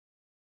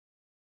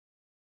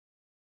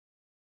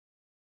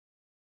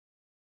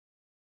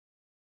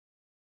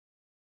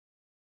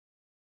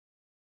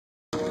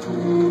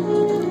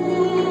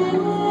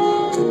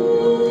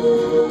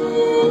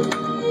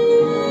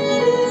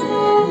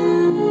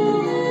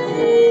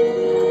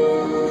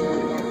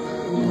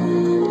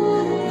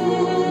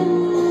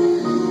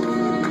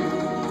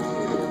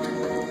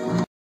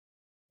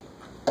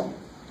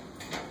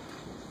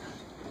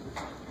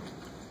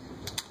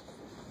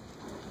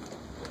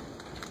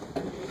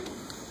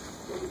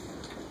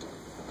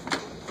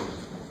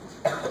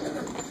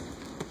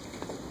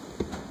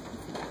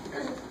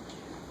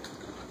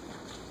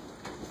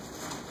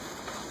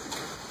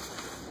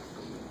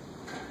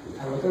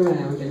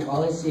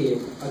all I see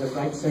are the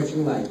bright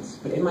searching lights,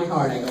 but in my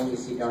heart I only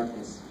see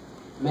darkness.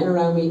 Men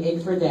around me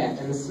ache for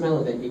death, and the smell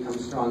of it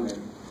becomes stronger.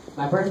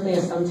 My birthday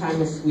is sometime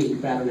this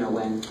week, but I don't know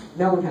when.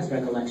 No one has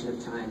recollection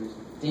of time.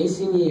 Days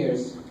seem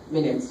years,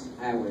 minutes,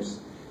 hours.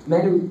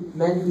 Men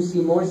who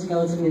see more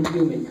skeleton than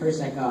human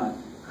curse at God,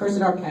 curse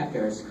at our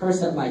captors,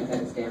 curse at life that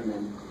has damned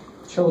them.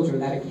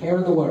 Children without a care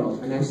in the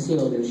world are now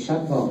sealed in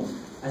shut vaults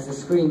as the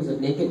screams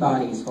of naked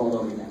bodies fall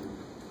over them.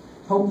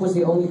 Hope was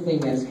the only thing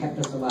that has kept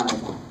us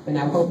alive, but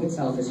now hope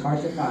itself is hard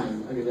to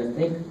find under the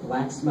thick,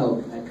 black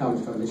smoke that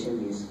comes from the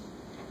chimneys.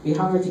 We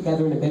hover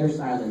together in a bitter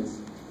silence.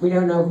 We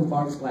don't know who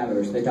barks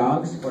louder, the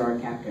dogs or our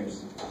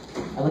captors.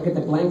 I look at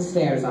the blank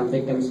stares on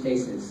victims'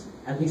 faces.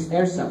 At least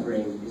their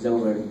suffering is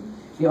over.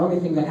 The only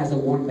thing that has a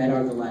warm bed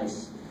are the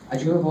lice. I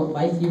dream of what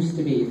life used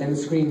to be, then the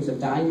screams of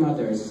dying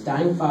mothers,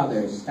 dying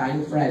fathers,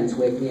 dying friends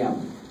wake me up.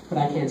 But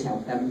I can't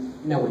help them.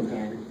 No one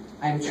can.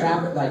 I am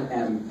trapped like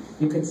them.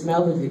 You can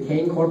smell the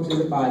decaying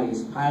corpses of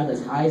bodies piled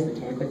as high as the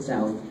camp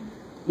itself.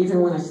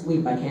 Even when I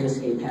sleep, I can't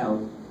escape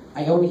hell.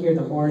 I only hear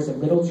the horrors of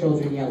little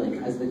children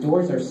yelling as the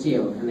doors are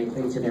sealed and they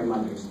cling to their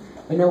mothers.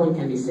 But no one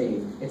can be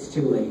saved. It's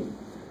too late.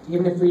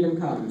 Even if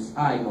freedom comes,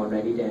 I am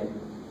already dead.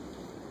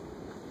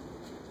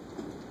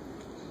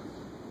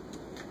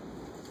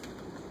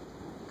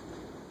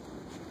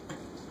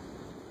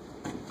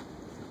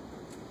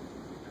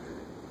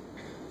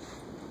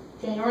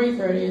 January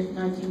 30th,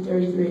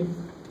 1933.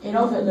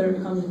 Adolf Hitler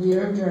becomes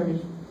leader of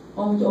Germany,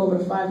 home to over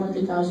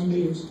 500,000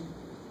 Jews.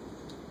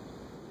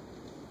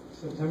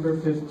 September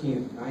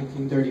 15th,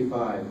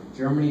 1935,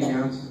 Germany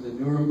announces the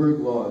Nuremberg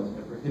laws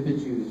that prohibit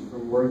Jews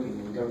from working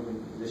in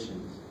government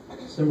positions.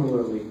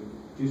 Similarly,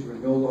 Jews were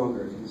no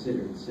longer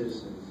considered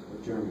citizens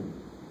of Germany.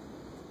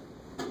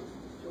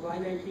 July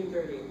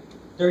 1930.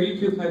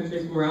 32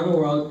 countries from around the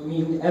world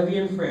meet in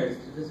Evian, France,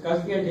 to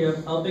discuss the idea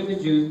of helping the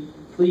Jews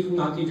flee from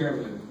Nazi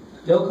Germany.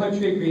 No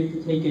country agrees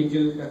to take in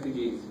Jewish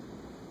refugees.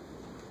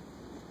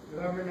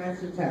 November 9th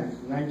to 10th,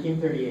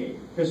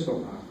 1938,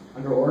 Kristallnacht.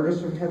 Under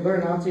orders from Hitler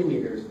and Nazi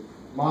leaders,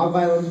 mob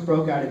violence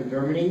broke out in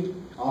Germany,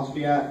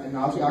 Austria, and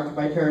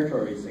Nazi-occupied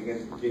territories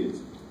against the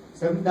Jews.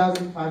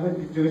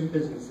 7,500 Jewish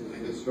businesses were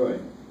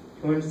destroyed.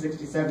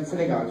 267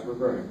 synagogues were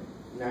burned.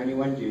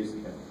 91 Jews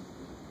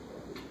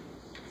killed.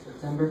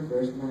 September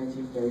 1st,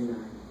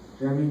 1939.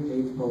 Germany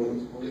invades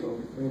Poland, home to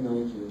over 3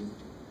 million Jews.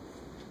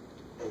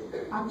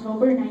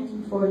 October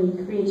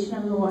 1940, creation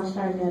of the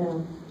Warsaw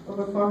Ghetto.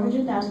 Over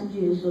 400,000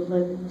 Jews would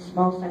live in the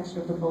small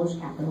section of the Polish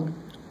capital.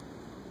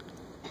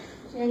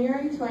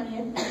 January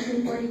 20th,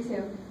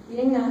 1942.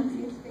 Leading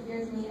Nazi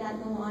figures meet at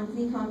the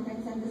Wannsee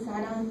Conference and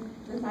decide on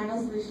the final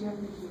solution of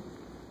the Jews.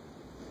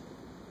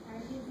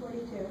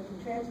 1942.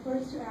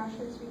 Transports to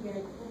Auschwitz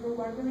begin. Over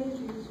 1 million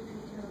Jews will be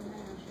killed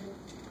at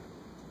Auschwitz.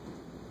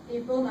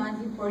 April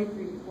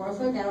 1943.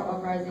 Warsaw Ghetto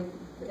uprising.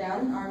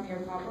 Without an army or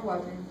proper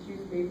weapons,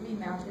 Jews bravely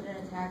mounted an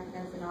attack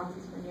against the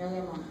Nazis for nearly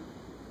a month.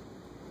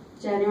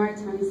 January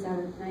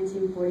 27,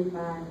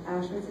 1945.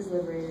 Auschwitz is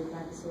liberated by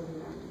the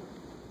Soviet Army.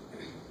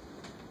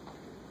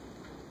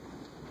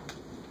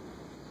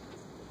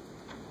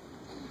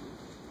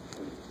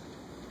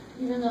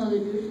 Even though the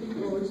Jewish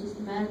people were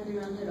systematically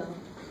rounded up,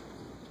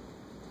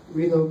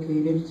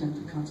 relocated, sent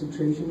to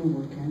concentration and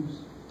work camps.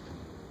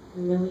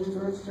 The millions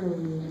were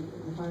exterminated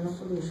in the final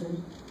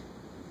solution.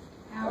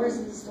 Ours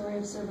is a story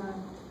of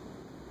survival.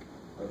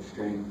 Of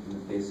strength in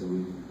the face of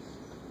weakness.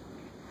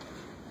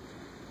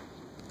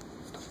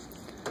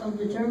 of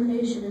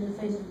determination in the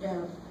face of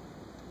doubt.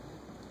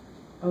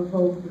 Of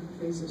hope in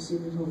the face of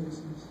seeming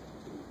hopelessness.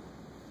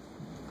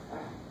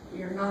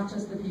 We are not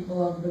just the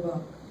people of the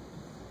book.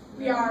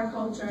 We are a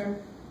culture,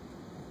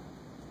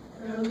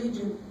 a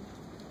religion,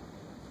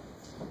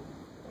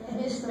 a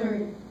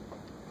history,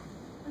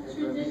 a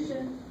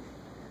tradition,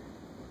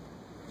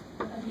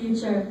 a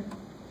future.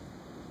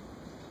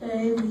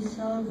 Today we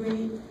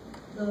celebrate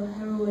the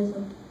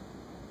heroism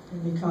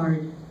and the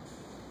card.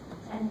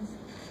 and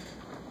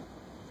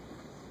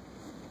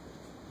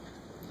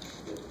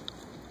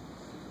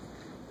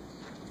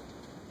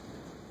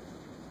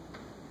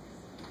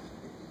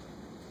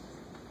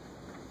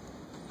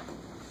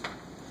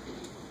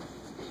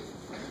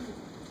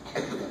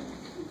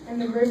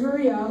and the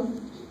bravery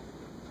of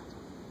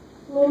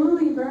Lola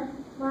Lieber,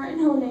 Martin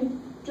Honig,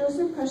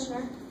 Joseph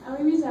Kushner,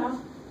 Elie Wiesel,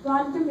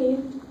 Vlad Demid,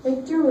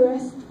 Victor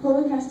Lewis,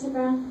 Holocaust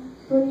Esteban,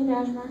 Brody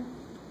Najmar,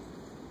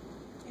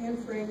 Anne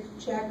Frank,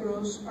 Jack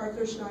Rose,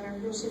 Arthur Schneider,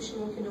 Joseph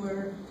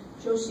Schimmelkenoer,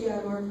 Josie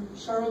Adler,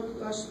 Charlotte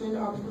Gustman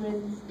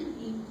Opperman,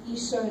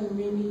 Issa and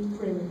Randy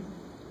Kramer.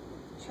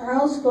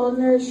 Charles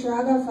Goldner,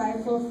 Shraga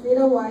Feifel,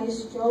 Frida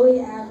Weiss, Jolie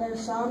Adler,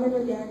 Solomon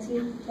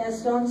Maganti,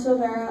 Gaston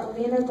Silvera,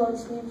 Alina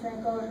Goldstein,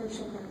 Franco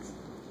Herschel Prince.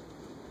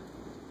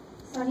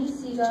 Sonny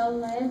Siegel,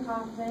 Leah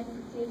Kaufman,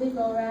 David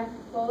Gorak,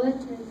 Bola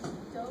Troops,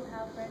 Dov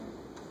Halpert,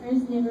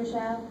 Ernst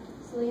Niederschow,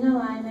 Selena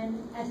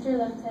Lyman, Esther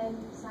Leftig,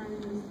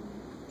 Simon Wiesel.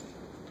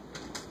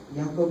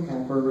 Jakob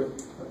Kapper,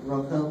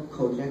 Rachel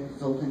Kojak,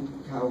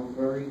 Zoltan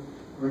Calvary,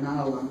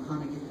 Renata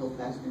Lamkana, Gil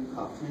Fast and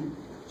Kaufman,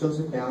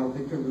 Joseph Dow,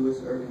 Victor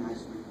Lewis, Irvin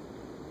Eisner.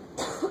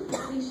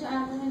 Alicia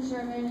Appleton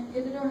Sherman,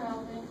 Isidore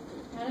Halpin,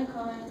 Hannah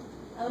Cohen,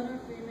 Eleanor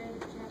Freeman,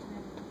 Jack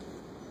Nicholson.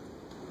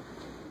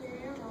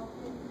 Miriam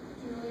Halpin,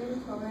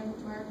 Julian Cohen,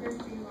 Margaret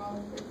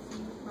Greenwald,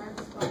 Fitzy, Mark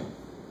Scott,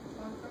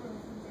 Dr.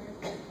 Rosenberg,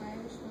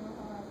 Maya Shmuel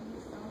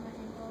Halabi, Selma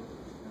Hinkle,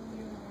 and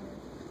Leah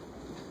Leonard.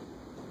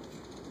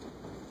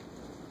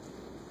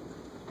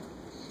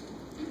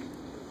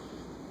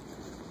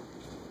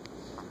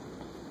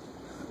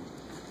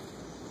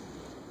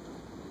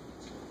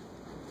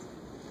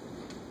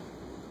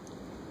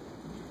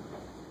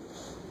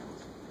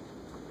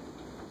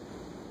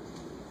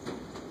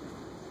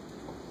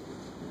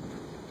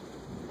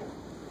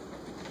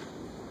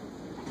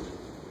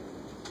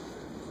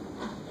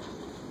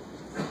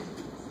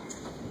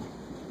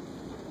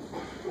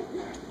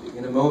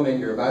 In a moment,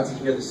 you're about to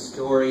hear the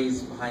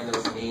stories behind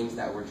those names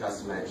that were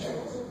just mentioned.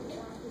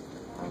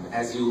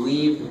 As you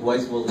leave, the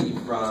boys will leave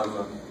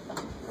from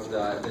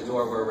the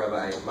door where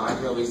Rabbi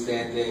Matra will be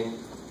standing,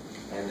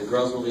 and the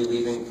girls will be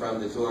leaving from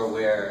the door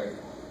where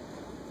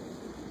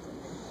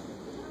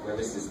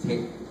Mrs.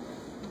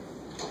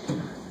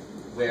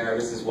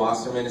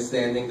 Wasserman is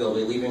standing. They'll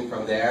be leaving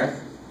from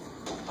there.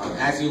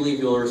 As you leave,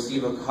 you'll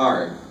receive a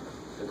card.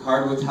 The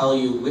card will tell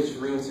you which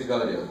room to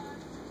go to.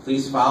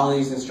 Please follow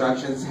these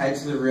instructions. Head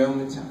to the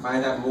room to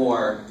find out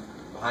more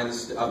of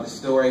the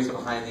stories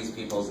behind these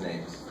people's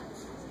names.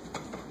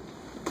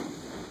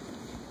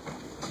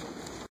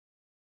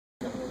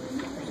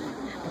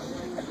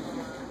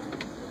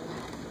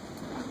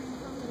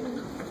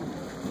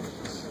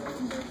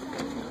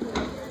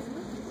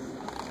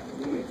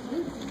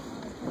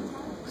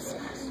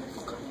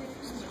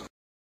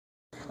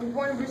 Was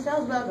born in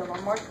Brussels, Belgium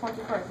on March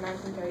 21st,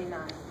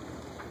 1939.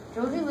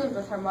 Josie lived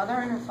with her mother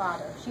and her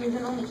father. She was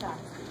an only child.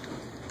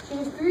 She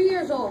was 3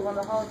 years old when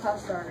the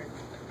Holocaust started.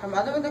 Her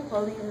mother was a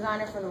clothing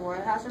designer for the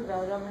Royal House of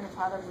Belgium, and her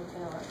father was a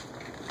tailor.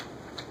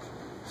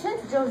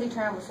 Since Josie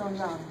Tran was so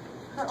young,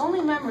 her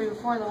only memory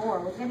before the war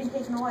was getting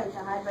taken away to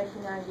hide by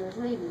teenage Jewish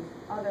ladies,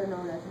 otherwise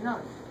known as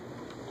nuns.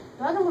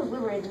 Belgium was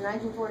liberated in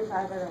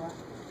 1945 by the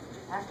Russians.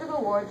 After the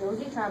war,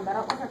 Josie Tran met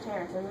up with her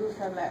parents and moved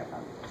to America.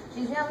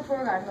 She's now a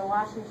tour guide in the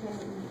Washington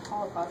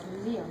Holocaust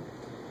Museum.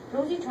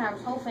 Josie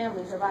Tran's whole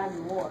family survived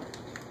the war.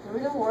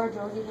 During the war,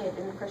 Josie hid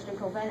in the Christian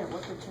convent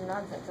with the two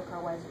nuns that took her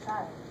away as a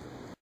child.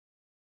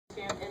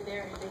 And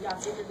there they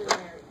got secretly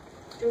married.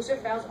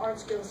 Joseph Vow's art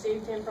skills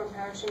saved him from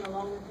perishing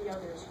along with the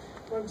others.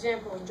 For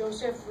example,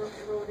 Joseph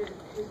wrote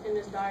in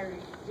his diary,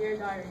 "Dear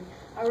Diary,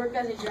 I worked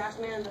as a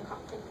draftsman in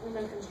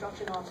the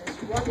construction office.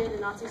 One day, the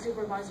Nazi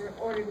supervisor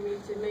ordered me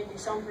to make a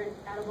thumbprint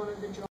out of one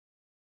of the drawings."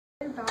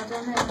 In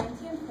Belgium in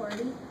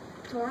 1940,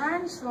 Dora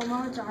and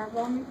Shlomo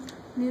Jarboe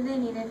knew they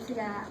needed to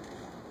get out.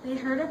 They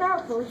heard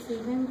about boats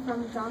leaving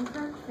from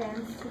Dunkirk,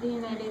 France to the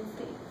United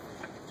States.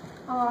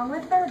 Along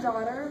with their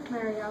daughter,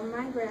 Miriam,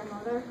 my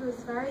grandmother, who was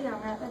very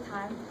young at the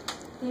time,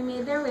 they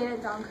made their way to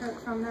Dunkirk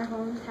from their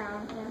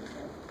hometown,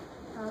 Antwerp,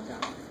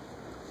 Belgium.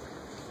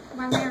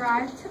 When they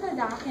arrived to the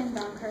dock in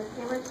Dunkirk,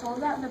 they were told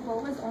that the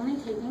boat was only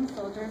taking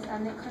soldiers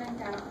and they couldn't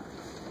get on.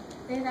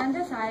 They then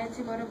decided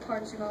to go to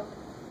Portugal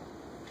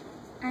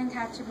and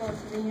catch a boat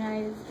to the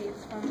United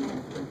States from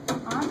there.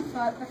 On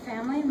foot, the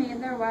family made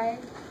their way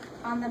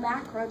on the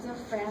back roads of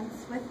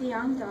France with the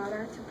young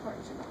daughter to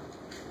Portugal.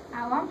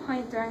 At one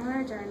point during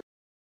their journey,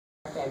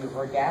 family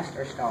were gassed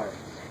or starved.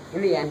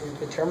 In the end, it's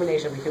the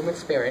determination of the human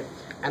spirit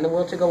and the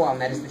will to go on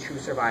that is the true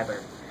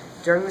survivor.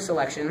 During this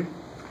election,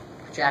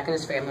 Jack and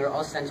his family were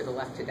all sent to the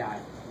left to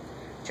die.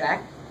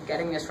 Jack,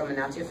 getting this from a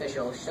Nazi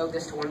official, showed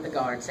this to one of the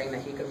guards, saying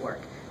that he could work.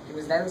 He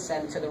was then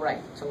sent to the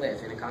right to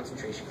live in a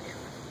concentration camp.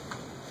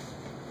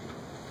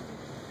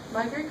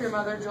 My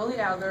great-grandmother, Jolie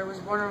Adler, was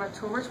born on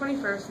October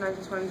 21st,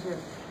 1922.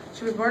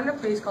 She was born in a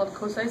place called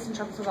Kosice in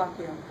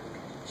Czechoslovakia.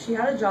 She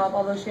had a job,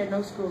 although she had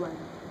no schooling.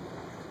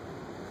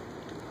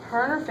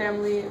 Her and her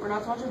family were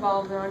not so much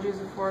involved in our Jews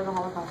before the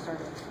Holocaust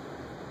started.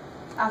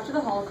 After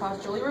the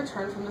Holocaust, Jolie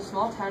returned from the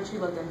small town she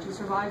lived in. She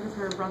survived with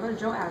her brother,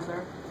 Joe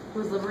Adler, who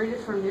was liberated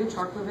from New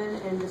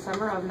Charklevin in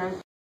December of 19...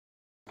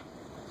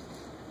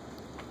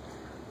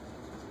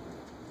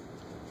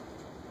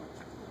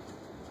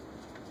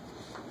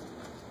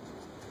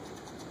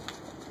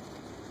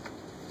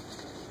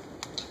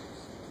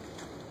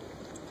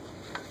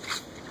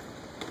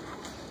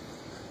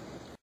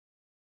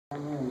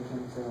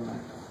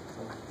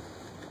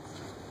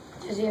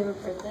 Does he have a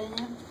birthday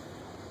now?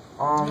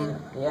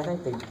 Yeah, I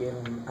think they gave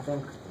him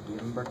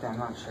birthday, I'm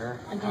not sure.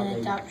 Like an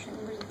adoption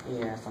birthday?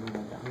 Yeah, something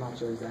like that. I'm not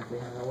sure exactly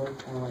how that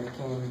worked. And when he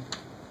came,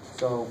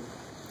 so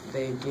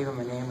they gave him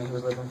a name when he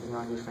was living with his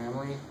Nazi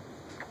family.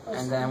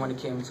 And then when he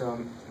came to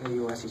the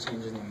U.S., he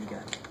changed his name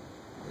again.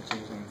 They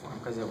changed his name for him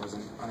because it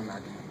wasn't an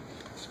American name.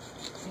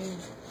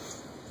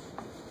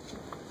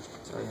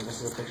 So yeah,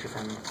 this is a picture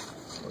from him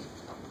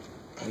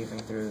leaving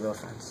through the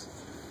fence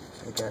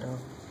to the ghetto.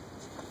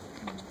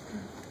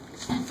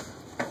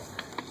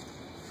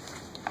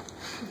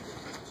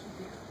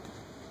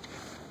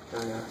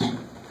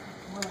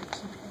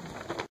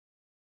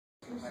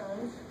 Two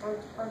sons, or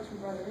two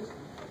brothers,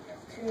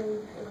 to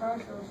the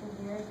crossroads from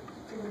here,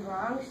 to the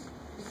Bronx,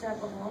 to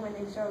settle home, and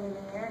they started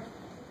living there.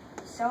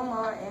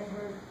 Selma and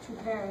her two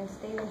parents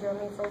stayed in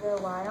Germany for a little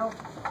while.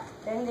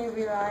 Then they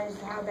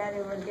realized how bad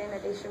it was getting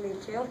that they should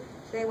leave too,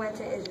 so they went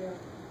to Israel.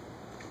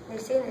 They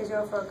stayed in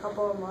Israel for a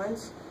couple of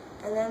months,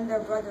 and then their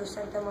brother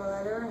sent them a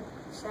letter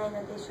saying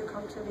that they should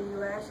come to the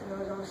U.S. and it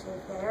was all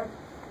safe there.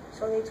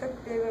 So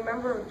they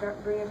remember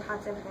bringing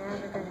pots and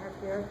pans like I have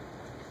here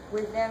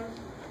with them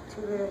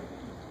to the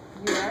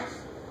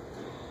U.S.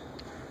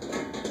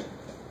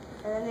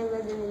 And then they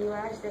lived in the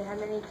U.S. They had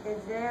many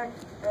kids there, and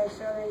they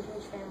started a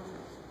huge family.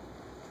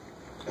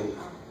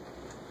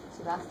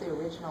 So that's the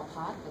original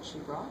pot that she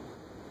brought?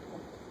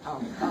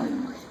 Oh.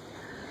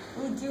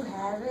 We do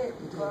have it,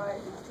 but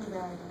it's too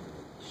bad.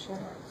 Sure.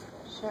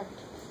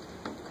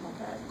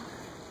 Okay.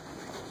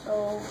 So,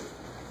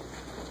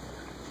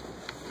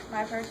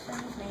 my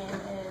person's name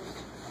is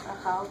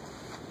Rachel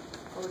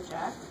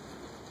Kojak.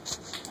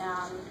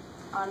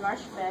 On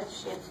March 5th,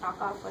 she had snuck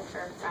off with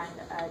her friend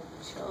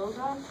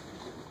Childa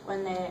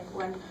when the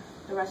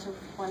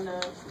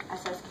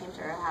SS came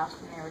to her house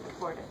and they were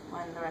deported.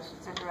 When the rest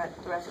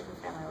of her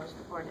family was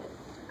deported,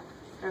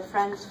 her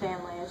friend's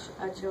family,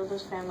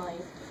 Childa's family,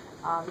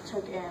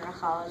 took in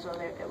Rachel as though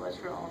it was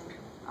her own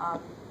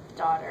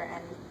daughter,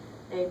 and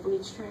they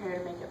bleached her hair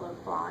to make it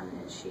look blonde,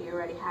 and she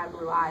already had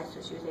blue eyes,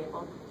 so she was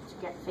able to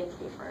get fake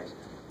papers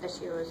that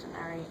she was an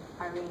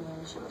Iranian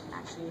and she wasn't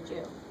actually a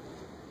Jew.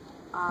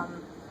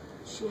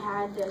 She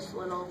had this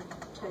little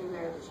teddy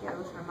bear that she had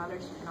with her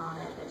mother's pin on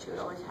it that she would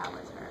always have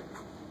with her.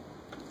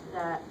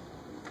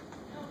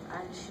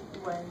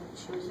 When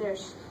she was there,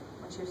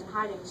 when she was in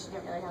hiding, she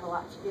didn't really have a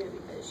lot to do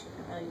because she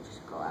couldn't really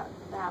just go out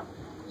and about,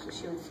 so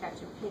she would sketch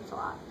and paint a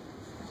lot.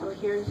 So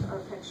here's a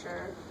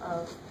picture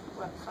of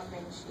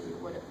something she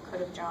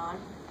could have drawn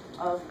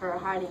of her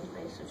hiding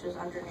place, which was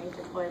underneath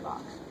the toy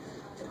box.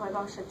 The toy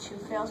box had two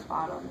false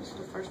bottoms.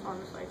 The first one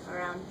was like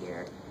around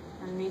here.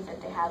 Underneath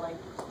it, they had like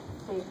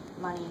fake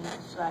money,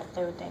 so that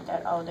they would think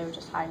that they were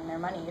just hiding their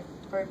money if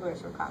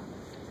burglars would come.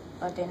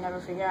 But they never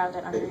figured out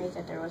that underneath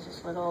it there was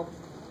this little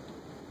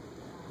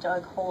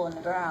dug hole in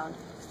the ground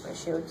where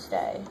she would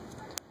stay.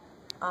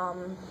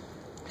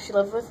 She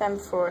lived with them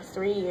for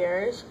 3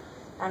 years.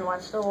 And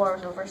once the war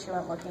was over, she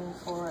went looking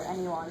for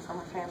anyone from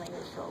her family who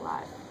was still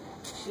alive.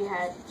 She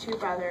had 2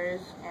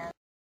 brothers and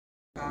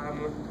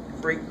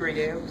great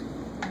aunt,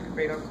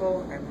 great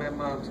uncle, and my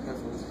mom's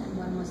cousins. And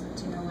when was it?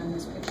 Do you know when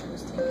this picture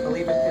was taken? I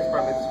believe it's his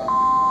bar mitzvah.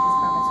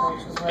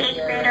 Which was what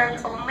year? 8th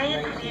graders only,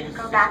 please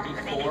go back to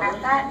the base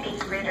method.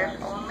 8th graders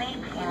only,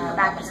 please go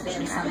back to the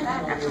base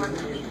method. Everyone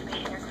please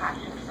wait in your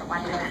classrooms for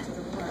 1 minute.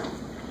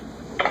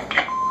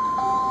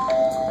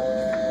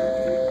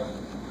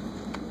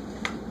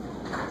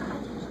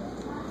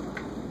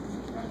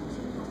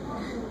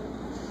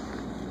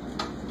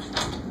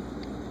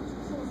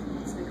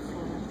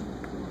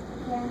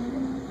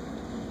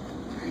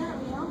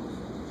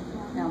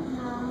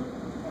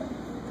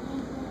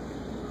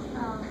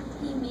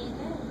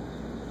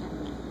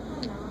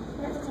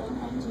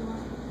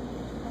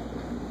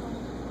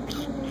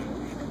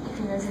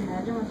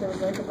 Imagine what there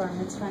was like a bar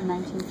mitzvah in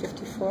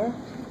 1954.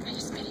 I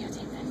just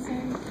videotaped that.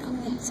 Sorry.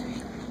 Okay, sorry.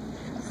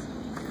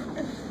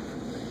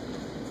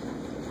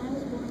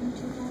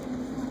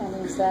 That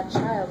means that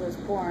child was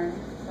born,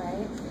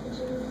 right,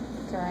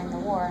 during the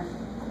war.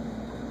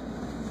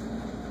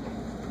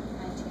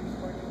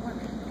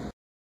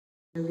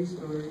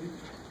 1941.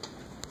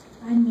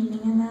 Find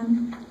meaning in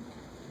them.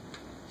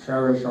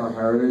 Cherish our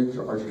heritage,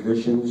 our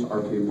traditions,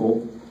 our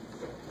people.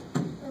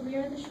 For we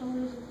are the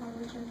shoulders upon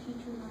which our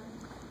future lies.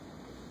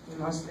 We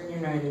must stand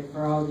united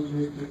for all the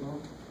Jewish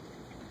people.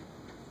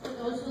 For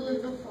those who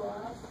lived before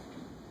us.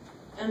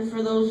 And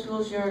for those who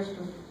will share us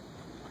with.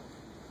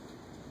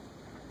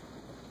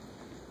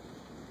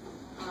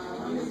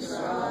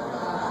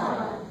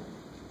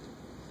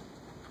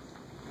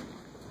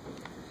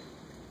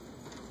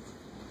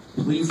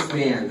 Please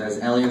stand as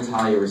Eli and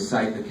Talia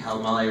recite the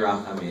Kelmalei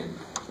Rachamim.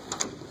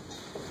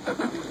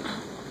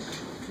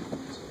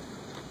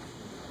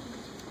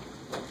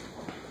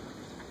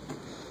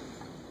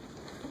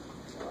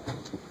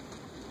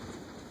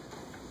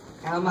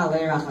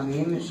 Kelmalei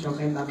Rachamim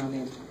שוכן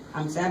בממים.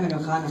 חמצי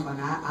מנוחה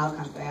נכונה על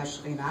כנפי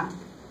השכינה,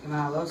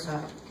 כמעלות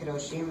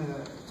הקדושים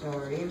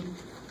וטהורים,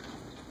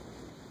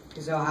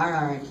 כזוהר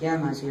הרקיע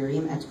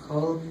מזהירים את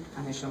כל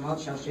הנשמות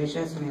של 6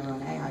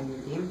 מיליוני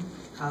היהודים,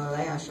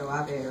 חללי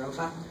השואה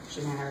באירופה,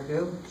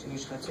 שנהרגו,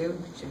 שנשחטו,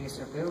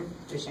 שנשרפו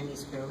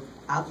ושנספו,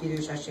 על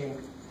קידוש השם,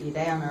 בידי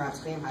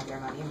המרצחים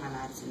הגרמנים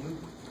הנאצים,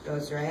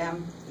 בעוזריהם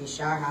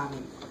משאר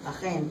העמים.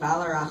 לכן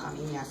בעל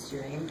הרחמים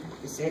יסירים,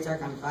 בסתר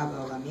כנפיו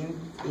בעולמים,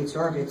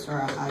 ביצור ביצור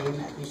החיים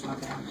את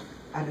נשמותיהם.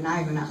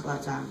 אדוני הוא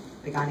נחלתם,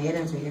 בגן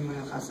עדן תהי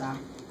מנוחתם,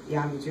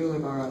 יעמדו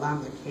לבורא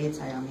עולם לקץ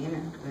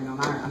הימין,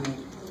 ונאמר אמן.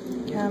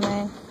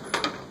 Amen.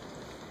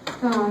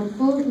 God,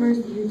 full of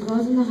mercy, who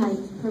dwells in the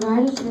heights,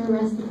 provide us sure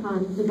rest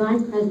upon his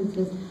divine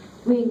presences,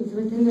 wings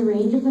within the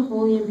range of the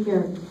holy and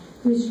pure,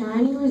 whose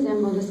shining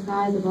resemble the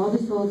skies of all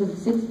the souls of the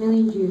 6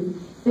 million Jews,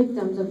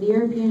 victims of the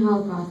European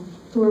Holocaust,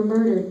 who were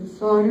murdered,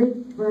 slaughtered,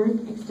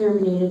 burnt,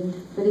 exterminated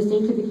for the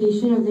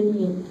sanctification of the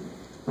name.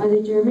 by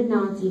the German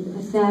Nazis,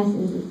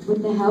 assassins,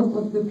 with the help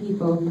of the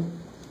people.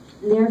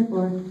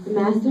 Therefore, the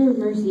Master of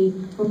Mercy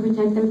will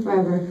protect them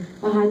forever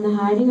behind the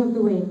hiding of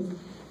the wings,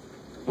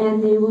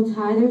 and they will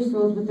tie their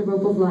souls with the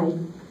rope of life.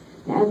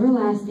 The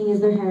everlasting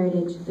is their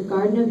heritage. The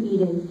Garden of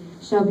Eden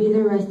shall be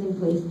their resting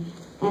place,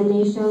 and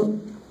they shall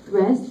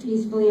rest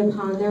peacefully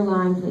upon their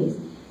lying place.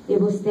 They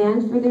will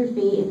stand for their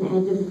fate in the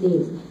end of the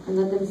days, and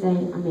let them say,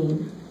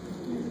 Amen.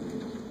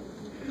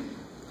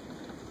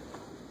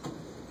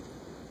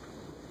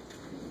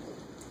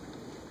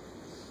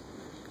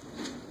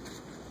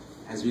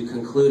 As we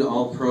conclude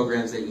all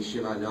programs at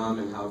Yeshivat Noam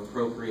and how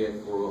appropriate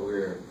for what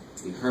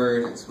we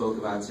heard and spoke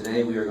about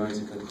today, we are going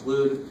to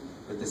conclude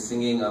with the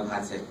singing of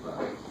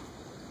Hatikvah.